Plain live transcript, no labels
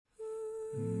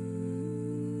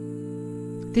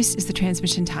This is the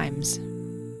Transmission Times.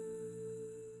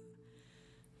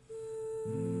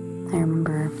 I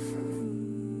remember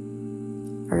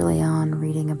early on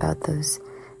reading about those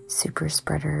super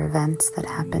spreader events that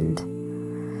happened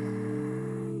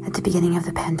at the beginning of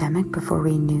the pandemic before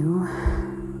we knew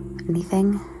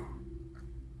anything.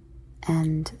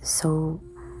 And so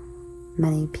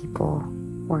many people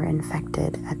were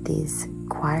infected at these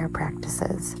choir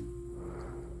practices.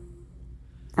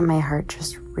 And my heart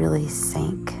just really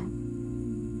sank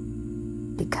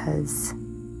because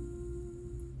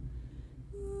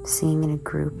singing in a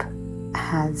group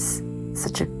has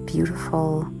such a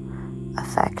beautiful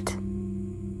effect,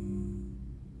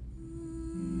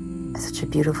 such a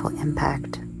beautiful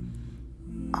impact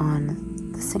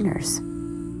on the singers.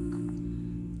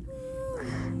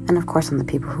 And of course on the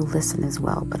people who listen as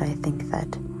well, but I think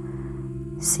that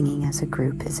singing as a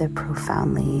group is a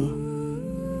profoundly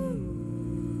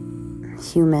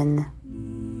human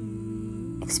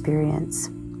experience.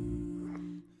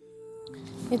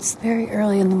 It's very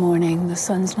early in the morning, the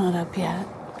sun's not up yet.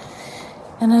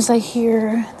 And as I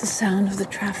hear the sound of the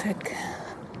traffic,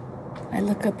 I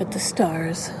look up at the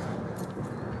stars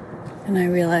and I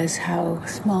realize how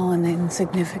small and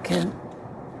insignificant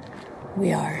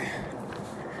we are.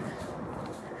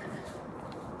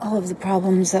 All of the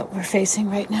problems that we're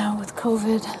facing right now with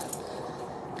COVID,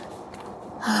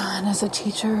 and as a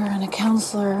teacher and a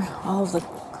counselor, all of the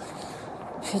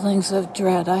feelings of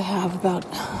dread I have about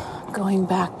going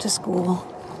back to school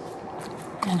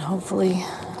and hopefully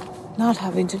not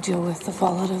having to deal with the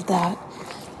fallout of that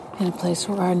in a place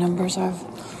where our numbers have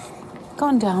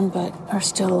gone down but are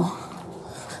still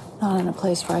not in a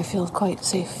place where I feel quite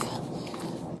safe.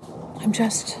 I'm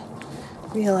just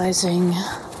realizing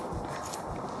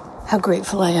how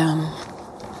grateful I am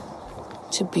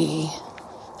to be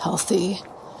healthy,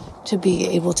 to be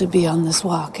able to be on this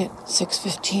walk at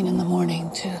 6:15 in the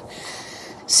morning, to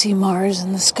see Mars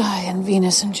in the sky and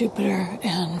Venus and Jupiter,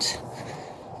 and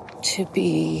to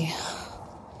be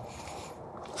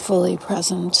fully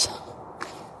present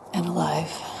and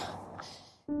alive.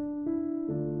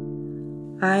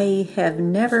 I have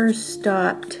never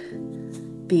stopped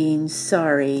being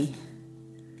sorry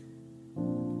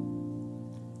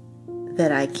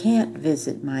that I can't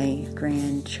visit my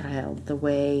grandchild the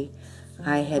way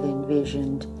I had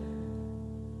envisioned.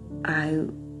 I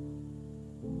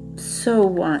so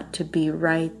want to be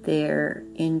right there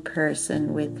in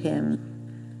person with him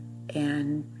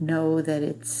and know that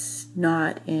it's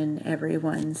not in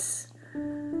everyone's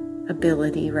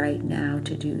ability right now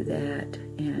to do that.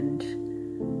 And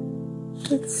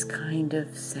it's kind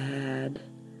of sad,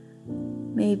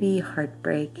 maybe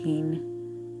heartbreaking.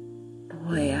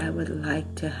 Boy, I would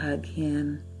like to hug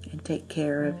him and take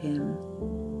care of him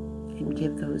and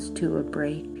give those two a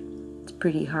break. It's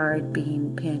pretty hard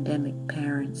being pandemic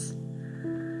parents,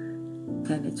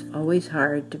 and it's always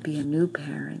hard to be a new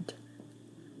parent.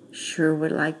 Sure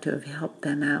would like to have helped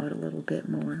them out a little bit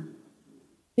more.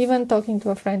 Even talking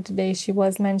to a friend today, she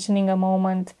was mentioning a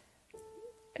moment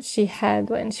she had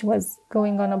when she was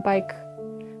going on a bike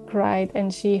ride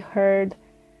and she heard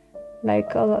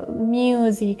like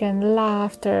music and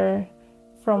laughter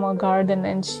from a garden,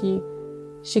 and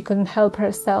she couldn't help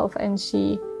herself, and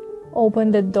she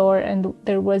opened the door and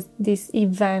there was this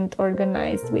event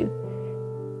organized with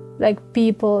like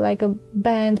people, like a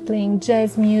band playing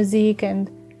jazz music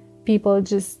and people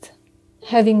just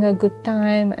having a good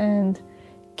time and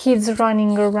kids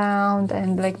running around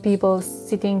and like people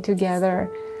sitting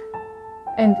together,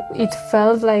 and it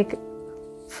felt like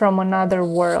from another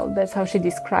world. That's how she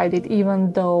described it,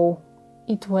 even though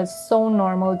it was so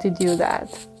normal to do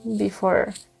that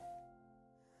before.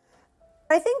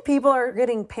 I think people are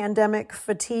getting pandemic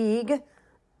fatigue,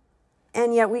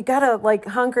 and yet we gotta like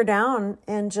hunker down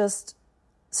and just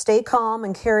stay calm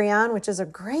and carry on, which is a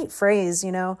great phrase,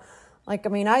 you know. Like, I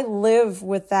mean, I live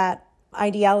with that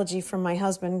ideology from my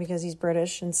husband because he's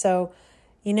British. And so,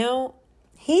 you know,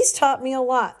 he's taught me a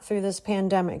lot through this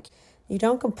pandemic. You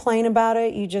don't complain about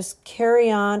it. You just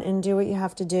carry on and do what you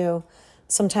have to do.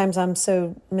 Sometimes I'm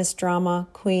so Miss Drama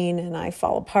Queen and I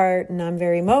fall apart and I'm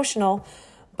very emotional.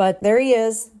 But there he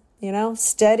is, you know,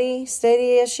 steady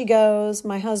as she goes.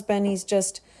 My husband, he's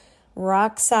just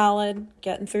rock solid,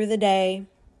 getting through the day.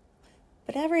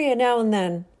 But every now and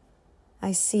then,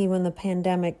 I see when the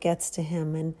pandemic gets to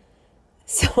him and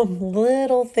some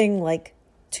little thing like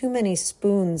too many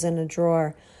spoons in a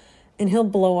drawer, and he'll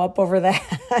blow up over that.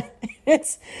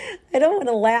 I don't want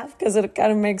to laugh because it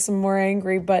kind of makes him more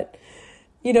angry, but,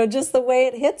 you know, just the way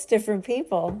it hits different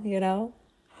people, you know.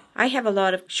 I have a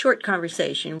lot of short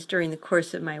conversations during the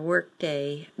course of my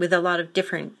workday with a lot of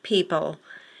different people.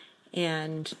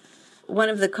 And one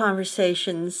of the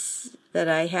conversations that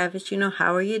I have is,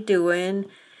 how are you doing?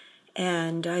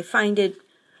 And I find it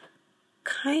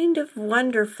kind of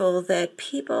wonderful that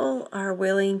people are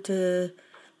willing to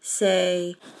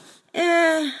say,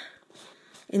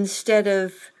 instead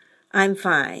of, I'm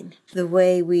fine, the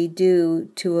way we do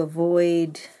to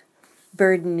avoid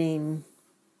burdening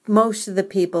most of the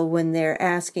people when they're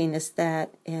asking us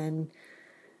that and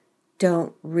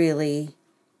don't really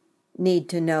need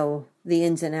to know the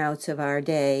ins and outs of our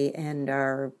day and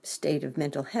our state of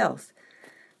mental health.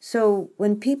 So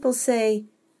when people say,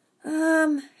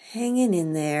 hanging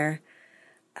in there,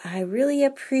 I really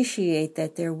appreciate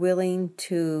that they're willing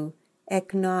to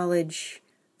acknowledge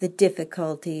the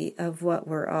difficulty of what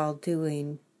we're all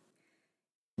doing.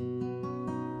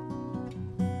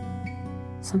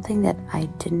 Something that I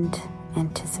didn't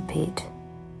anticipate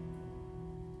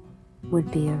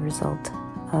would be a result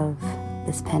of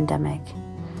this pandemic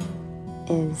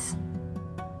is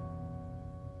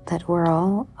that we're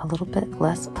all a little bit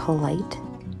less polite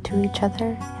to each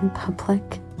other in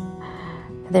public.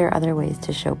 There are other ways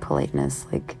to show politeness,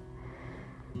 like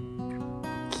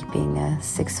keeping a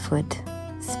 6-foot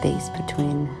space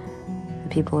between the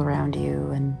people around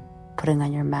you and putting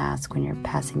on your mask when you're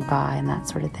passing by and that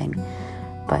sort of thing.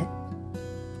 But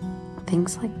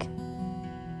things like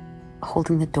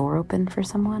holding the door open for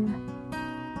someone,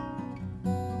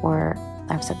 or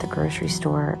I was at the grocery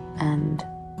store and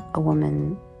a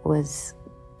woman was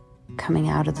coming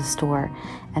out of the store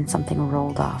and something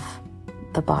rolled off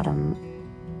the bottom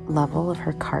level of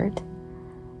her cart,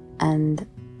 and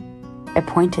I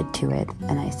pointed to it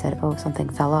and I said, something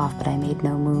fell off, but I made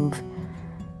no move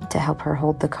to help her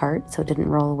hold the cart so it didn't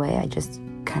roll away. I just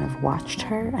kind of watched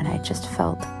her, and I just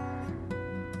felt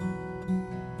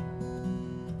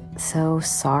so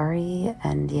sorry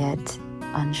and yet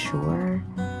unsure.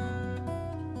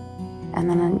 And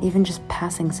then even just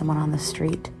passing someone on the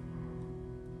street,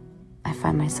 I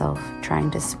find myself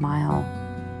trying to smile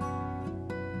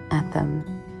at them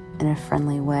in a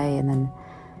friendly way and then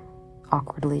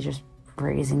awkwardly just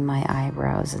raising my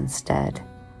eyebrows instead.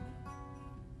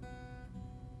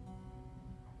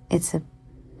 It's a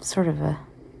sort of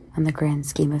on the grand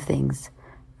scheme of things,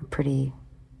 a pretty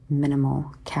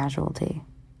minimal casualty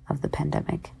of the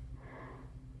pandemic.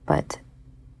 But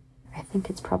I think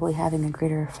it's probably having a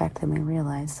greater effect than we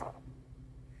realize.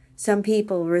 Some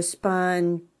people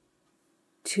respond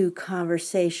to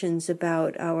conversations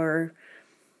about our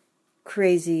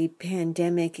crazy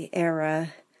pandemic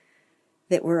era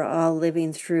that we're all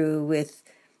living through with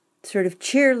sort of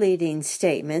cheerleading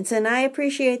statements, and I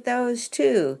appreciate those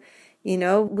too.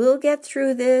 We'll get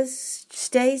through this,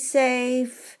 stay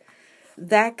safe.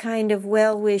 That kind of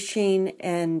well-wishing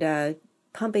and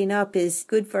pumping up is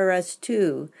good for us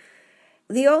too.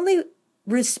 The only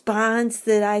response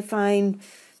that I find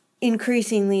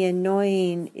increasingly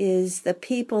annoying is the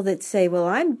people that say, well,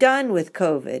 I'm done with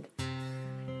COVID.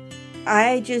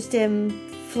 I just am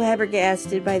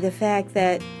flabbergasted by the fact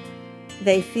that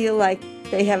they feel like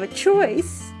they have a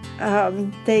choice.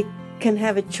 They can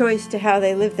have a choice to how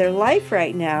they live their life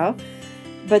right now,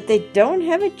 but they don't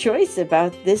have a choice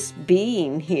about this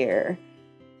being here.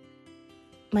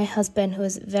 My husband, who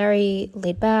was very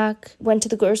laid back, went to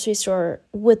the grocery store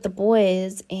with the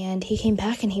boys, and he came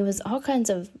back and he was all kinds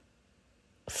of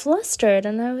flustered,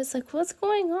 and I was like, what's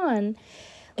going on?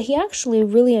 He actually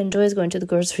really enjoys going to the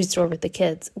grocery store with the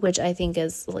kids, which I think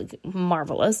is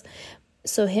marvelous.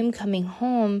 So him coming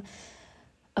home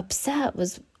upset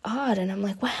was odd, and I'm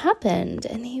like, what happened?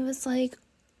 And he was like,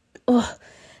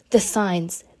 the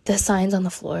signs on the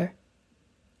floor.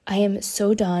 I am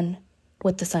so done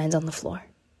with the signs on the floor.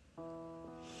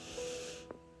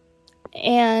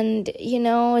 And,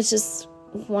 it's just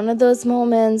one of those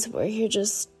moments where you're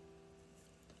just,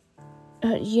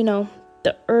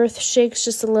 the earth shakes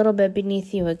just a little bit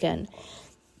beneath you again.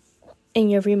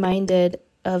 And you're reminded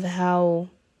of how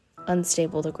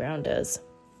unstable the ground is.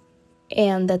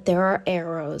 And that there are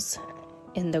arrows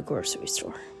in the grocery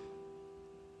store.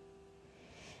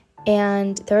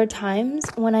 And there are times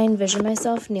when I envision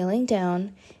myself kneeling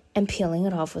down and peeling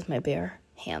it off with my bare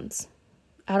hands.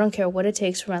 I don't care what it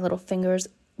takes for my little fingers.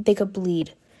 They could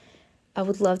bleed. I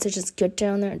would love to just get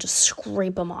down there and just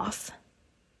scrape them off.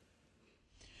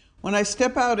 When I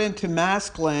step out into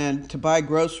mask land to buy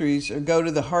groceries or go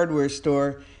to the hardware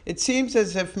store, it seems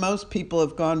as if most people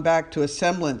have gone back to a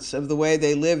semblance of the way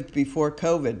they lived before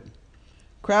COVID.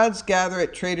 Crowds gather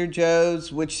at Trader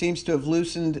Joe's, which seems to have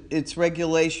loosened its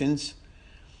regulations.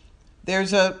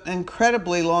 There's an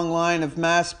incredibly long line of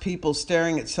masked people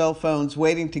staring at cell phones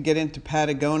waiting to get into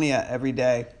Patagonia every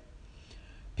day.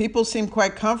 People seem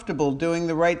quite comfortable doing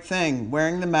the right thing,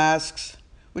 wearing the masks,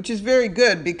 which is very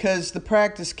good because the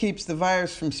practice keeps the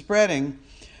virus from spreading.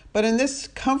 But in this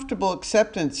comfortable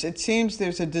acceptance, it seems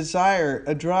there's a desire,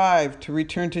 a drive to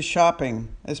return to shopping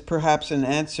as perhaps an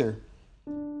answer.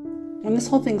 When this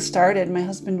whole thing started, my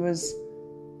husband was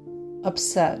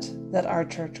upset that our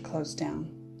church closed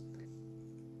down.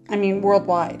 I mean,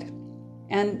 worldwide.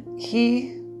 And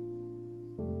he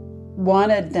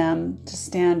wanted them to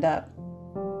stand up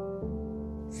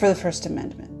for the First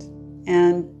Amendment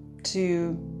and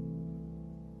to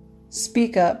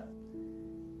speak up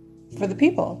for the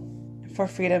people, for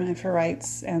freedom and for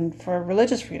rights and for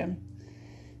religious freedom.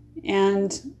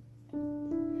 And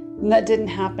when that didn't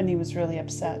happen, he was really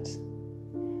upset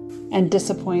and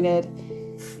disappointed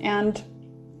and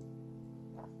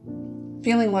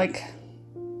feeling like,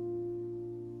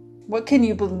 what can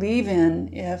you believe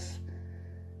in if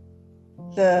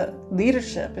the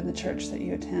leadership in the church that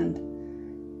you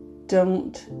attend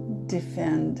don't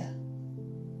defend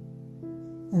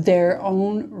their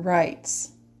own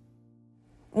rights?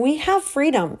 We have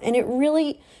freedom, and it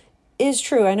really is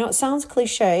true. I know it sounds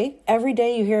cliche. Every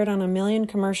day you hear it on a million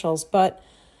commercials, but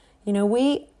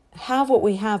we have what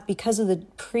we have because of the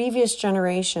previous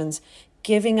generations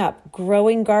giving up,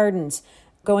 growing gardens,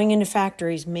 going into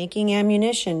factories, making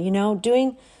ammunition,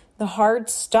 doing the hard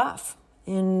stuff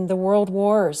in the world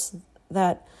wars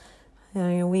that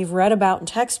we've read about in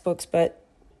textbooks. But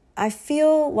I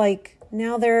feel like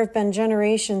now there have been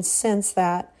generations since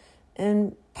that,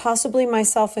 and possibly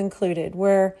myself included,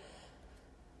 where,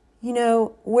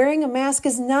 wearing a mask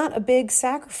is not a big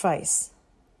sacrifice.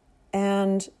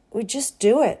 And we just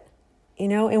do it,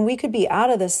 and we could be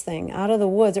out of this thing, out of the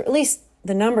woods, or at least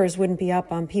the numbers wouldn't be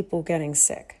up on people getting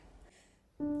sick.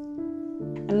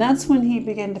 And that's when he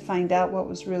began to find out what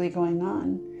was really going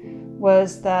on,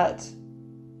 was that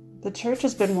the church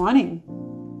has been wanting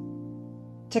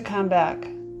to come back.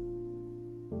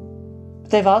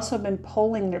 But they've also been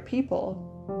polling their people,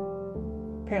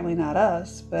 apparently not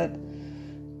us,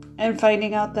 and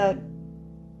finding out that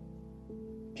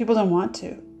people don't want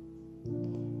to,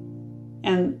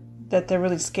 and that they're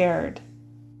really scared.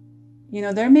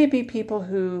 There may be people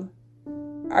who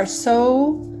are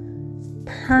so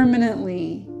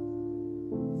permanently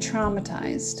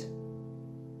traumatized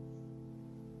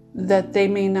that they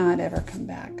may not ever come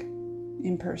back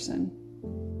in person.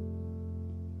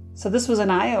 So this was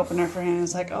an eye-opener for him. It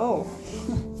was like, oh.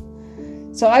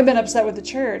 So I've been upset with the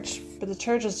church, but the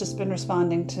church has just been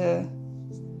responding to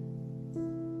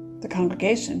the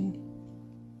congregation.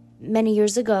 Many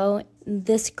years ago,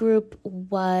 this group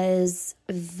was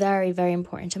very, very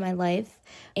important to my life.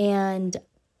 And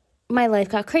my life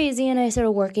got crazy and I started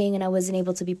working and I wasn't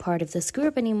able to be part of this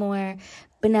group anymore.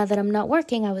 But now that I'm not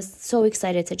working, I was so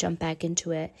excited to jump back into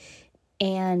it.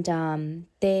 And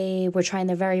they were trying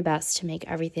their very best to make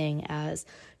everything as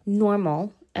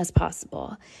normal as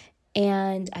possible.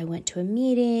 And I went to a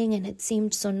meeting and it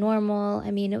seemed so normal.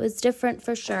 I mean, it was different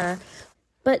for sure.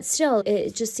 But still,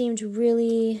 it just seemed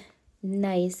really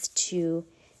nice to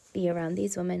be around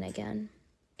these women again.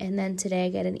 And then today I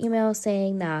get an email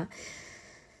saying that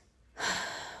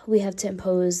we have to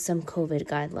impose some COVID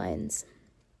guidelines.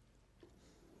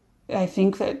 I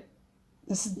think that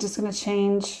this is just going to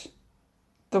change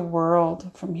the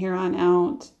world from here on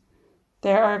out.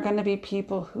 There are going to be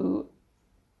people who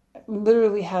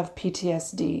literally have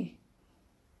PTSD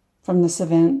from this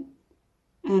event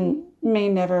and may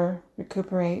never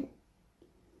recuperate,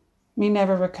 may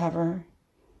never recover.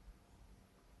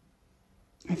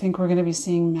 I think we're going to be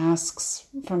seeing masks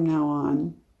from now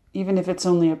on. Even if it's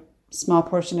only a small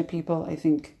portion of people, I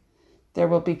think there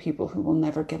will be people who will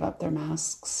never give up their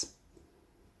masks.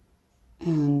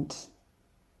 And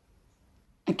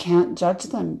I can't judge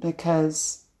them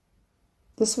because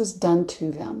this was done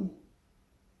to them.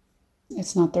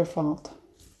 It's not their fault.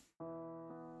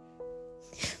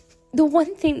 The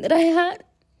one thing that I had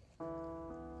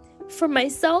for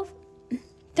myself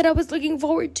that I was looking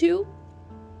forward to,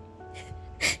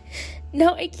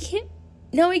 now I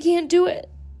can't do it.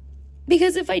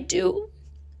 Because if I do,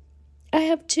 I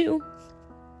have to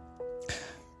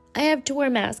wear a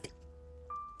mask.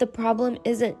 The problem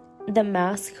isn't the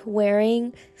mask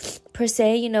wearing per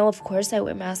se. Of course I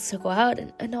wear masks to go out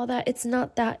and all that. It's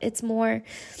not that. It's more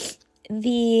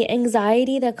the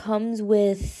anxiety that comes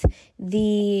with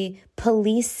the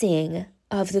policing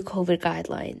of the COVID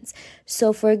guidelines.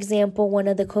 So, for example, one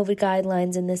of the COVID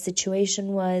guidelines in this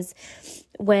situation was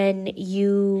when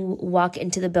you walk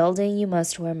into the building, you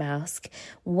must wear a mask.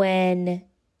 When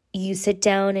you sit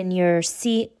down in your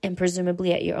seat and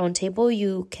presumably at your own table,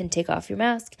 you can take off your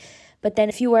mask. But then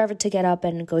if you were ever to get up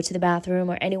and go to the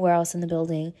bathroom or anywhere else in the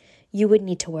building, you would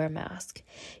need to wear a mask.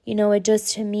 It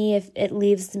just, to me, if it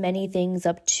leaves many things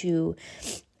up to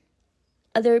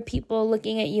other people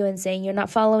looking at you and saying you're not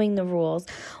following the rules.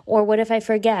 Or what if I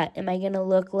forget? Am I going to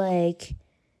look like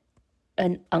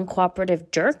an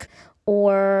uncooperative jerk?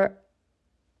 Or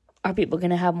are people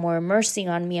going to have more mercy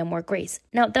on me and more grace?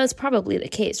 Now, that was probably the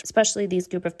case, especially these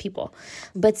group of people.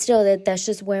 But still, that's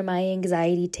just where my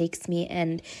anxiety takes me,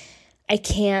 and I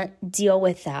can't deal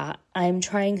with that. I'm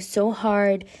trying so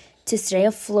hard to stay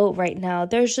afloat right now.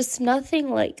 There's just nothing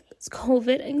like this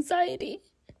COVID anxiety.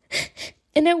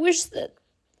 And I wish that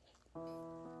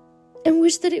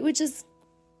it would just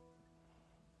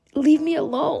leave me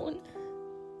alone.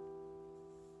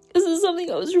 This is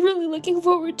something I was really looking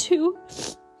forward to.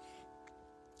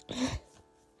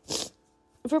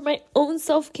 For my own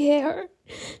self-care,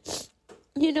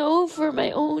 for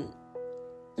my own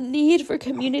need for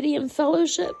community and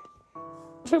fellowship,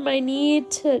 for my need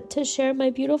to share my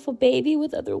beautiful baby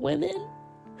with other women,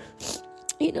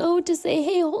 to say,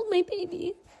 hey, hold my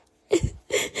baby.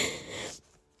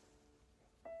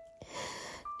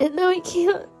 And now I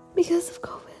can't because of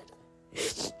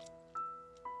COVID.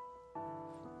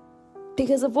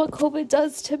 Because of what COVID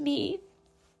does to me.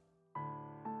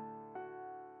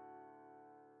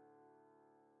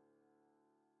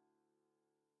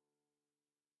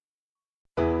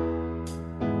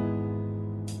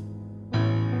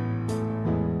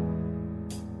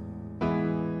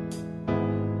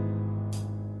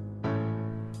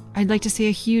 I'd like to say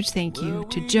a huge thank you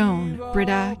to Joan,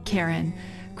 Britta, Karen,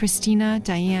 Christina,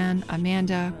 Diane,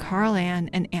 Amanda, Carl Ann,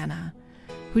 and Anna,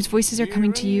 whose voices are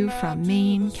coming to you from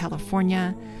Maine,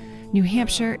 California, New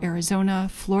Hampshire, Arizona,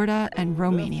 Florida, and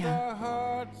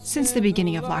Romania. Since the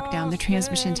beginning of lockdown, the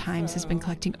Transmission Times has been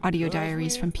collecting audio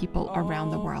diaries from people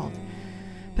around the world.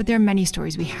 But there are many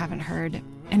stories we haven't heard,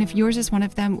 and if yours is one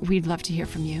of them, we'd love to hear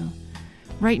from you.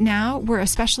 Right now, we're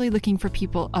especially looking for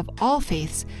people of all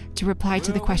faiths to reply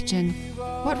to the question,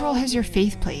 what role has your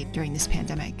faith played during this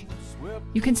pandemic?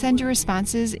 You can send your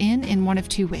responses in one of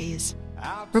two ways.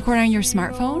 Record on your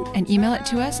smartphone and email it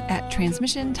to us at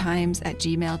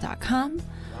transmissiontimes@gmail.com,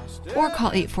 or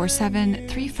call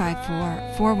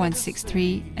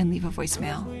 847-354-4163 and leave a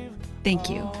voicemail.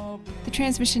 Thank you. The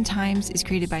Transmission Times is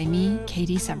created by me,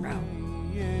 Katie Semro.